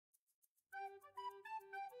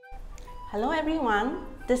Hello everyone,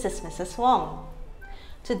 this is Mrs. Wong.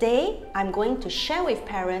 Today, I'm going to share with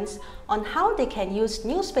parents on how they can use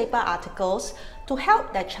newspaper articles to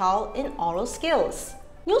help their child in oral skills.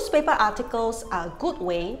 Newspaper articles are a good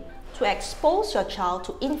way to expose your child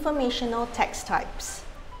to informational text types.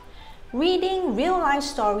 Reading real-life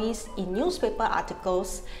stories in newspaper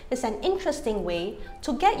articles is an interesting way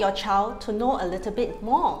to get your child to know a little bit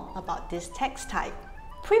more about this text type.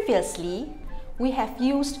 Previously, we have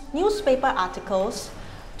used newspaper articles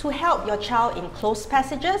to help your child in cloze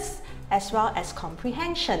passages as well as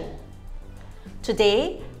comprehension.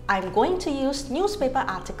 Today, I'm going to use newspaper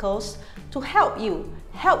articles to help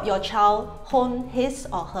your child hone his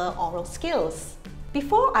or her oral skills.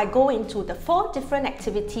 Before I go into the 4 different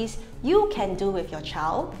activities you can do with your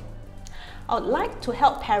child, I would like to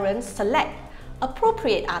help parents select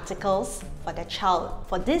appropriate articles for their child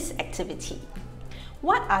for this activity.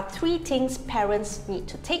 What are 3 things parents need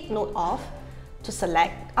to take note of to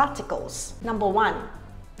select articles? Number 1,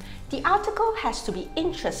 the article has to be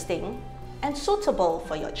interesting and suitable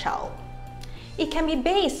for your child. It can be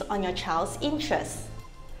based on your child's interests.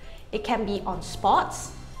 It can be on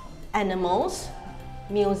sports, animals,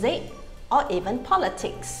 music, or even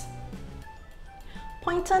politics.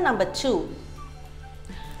 Pointer number 2,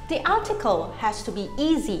 the article has to be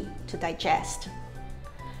easy to digest,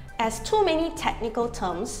 as too many technical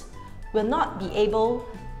terms will not be able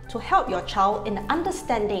to help your child in the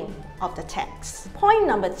understanding of the text. Point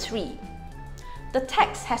number 3, the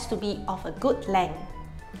text has to be of a good length,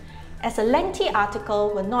 as a lengthy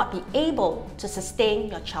article will not be able to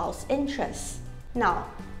sustain your child's interest. Now,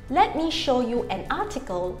 let me show you an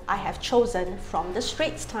article I have chosen from the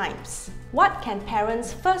Straits Times. What can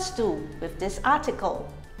parents first do with this article?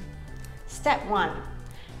 Step 1.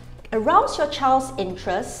 Arouse your child's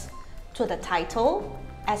interest to the title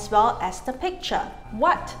as well as the picture.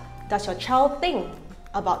 What does your child think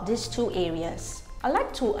about these 2 areas? I'd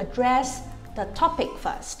like to address the topic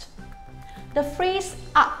first. The phrase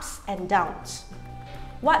ups and downs.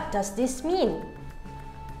 What does this mean?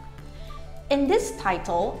 In this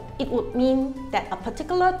title, it would mean that a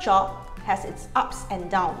particular job has its ups and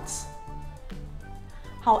downs.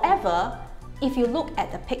 However, if you look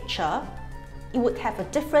at the picture, it would have a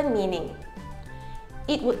different meaning.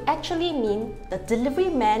 It would actually mean the delivery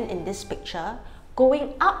man in this picture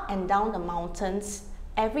going up and down the mountains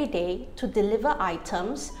every day to deliver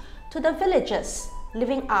items to the villagers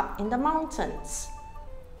living up in the mountains.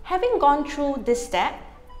 Having gone through this step,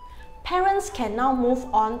 parents can now move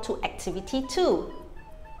on to activity 2.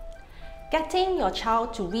 Getting your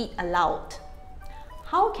child to read aloud.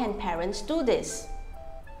 How can parents do this?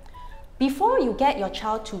 Before you get your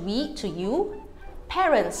child to read to you,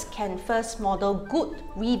 parents can first model good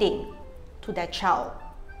reading to their child.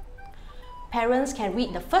 Parents can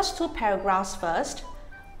read the first 2 paragraphs first,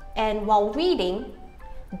 and while reading,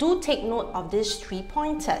 do take note of these 3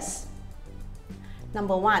 pointers.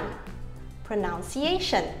 Number 1,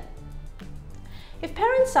 pronunciation. If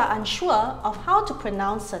parents are unsure of how to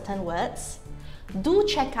pronounce certain words, do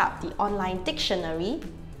check out the online dictionary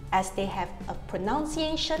as they have a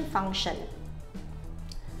pronunciation function.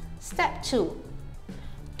 Step 2.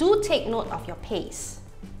 Do take note of your pace.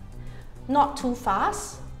 Not too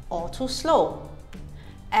fast or too slow,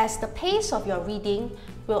 as the pace of your reading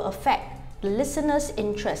will affect the listener's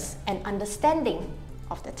interest and understanding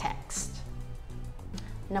of the text.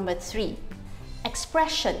 Number 3,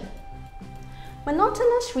 expression.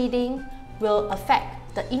 Monotonous reading will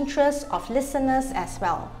affect the interest of listeners as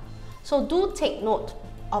well, so do take note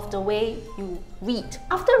of the way you read.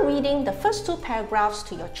 After reading the first 2 paragraphs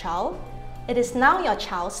to your child, it is now your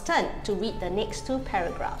child's turn to read the next 2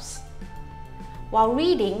 paragraphs. While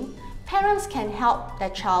reading, parents can help their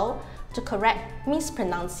child to correct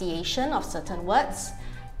mispronunciation of certain words,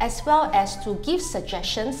 as well as to give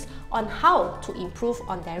suggestions on how to improve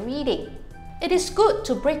on their reading. It is good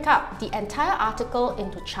to break up the entire article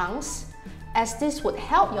into chunks, as this would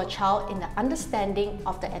help your child in the understanding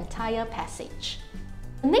of the entire passage.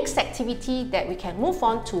 The next activity that we can move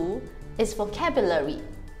on to is vocabulary.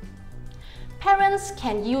 Parents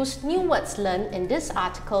can use new words learned in this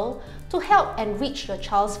article to help enrich your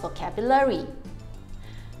child's vocabulary.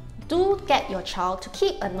 Do get your child to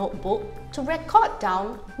keep a notebook to record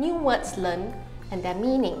down new words learned and their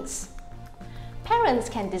meanings. Parents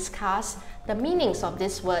can discuss the meanings of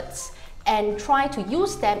these words and try to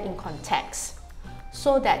use them in context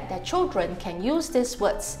so that their children can use these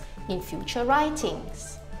words in future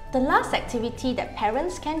writings. The last activity that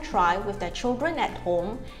parents can try with their children at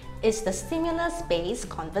home is the stimulus-based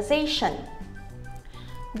conversation.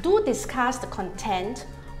 Do discuss the content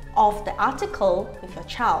of the article with your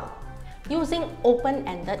child. using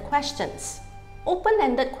open-ended questions.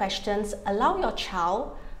 Open-ended questions allow your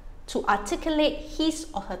child to articulate his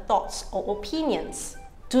or her thoughts or opinions.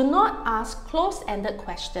 Do not ask closed-ended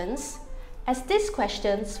questions, as these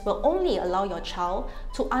questions will only allow your child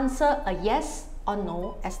to answer a yes or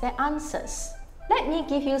no as their answers. Let me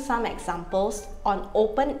give you some examples on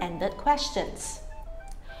open-ended questions.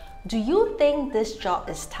 Do you think this job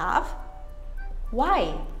is tough?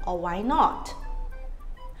 Why or why not?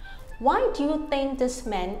 Why do you think this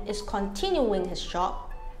man is continuing his job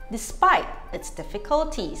despite its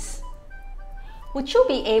difficulties? Would you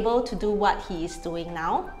be able to do what he is doing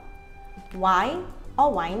now? Why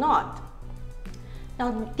or why not?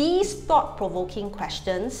 Now, these thought-provoking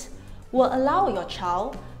questions will allow your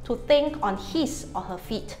child to think on his or her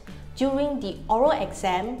feet during the oral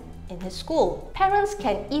exam in his school. Parents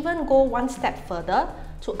can even go one step further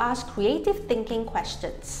to ask creative thinking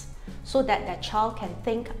questions so that their child can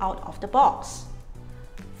think out of the box.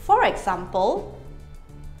 For example,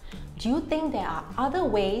 do you think there are other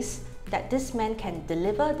ways that this man can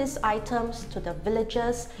deliver these items to the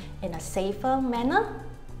villagers in a safer manner?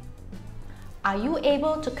 Are you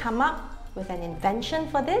able to come up with an invention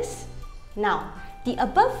for this? Now, the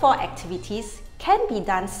above 4 activities can be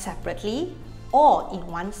done separately or in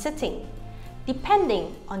one sitting,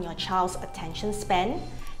 depending on your child's attention span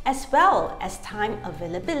as well as time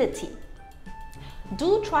availability.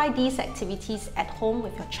 Do try these activities at home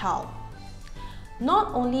with your child.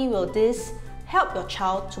 Not only will this help your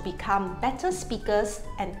child to become better speakers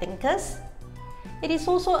and thinkers, it is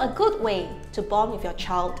also a good way to bond with your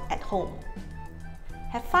child at home.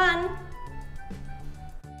 Have fun!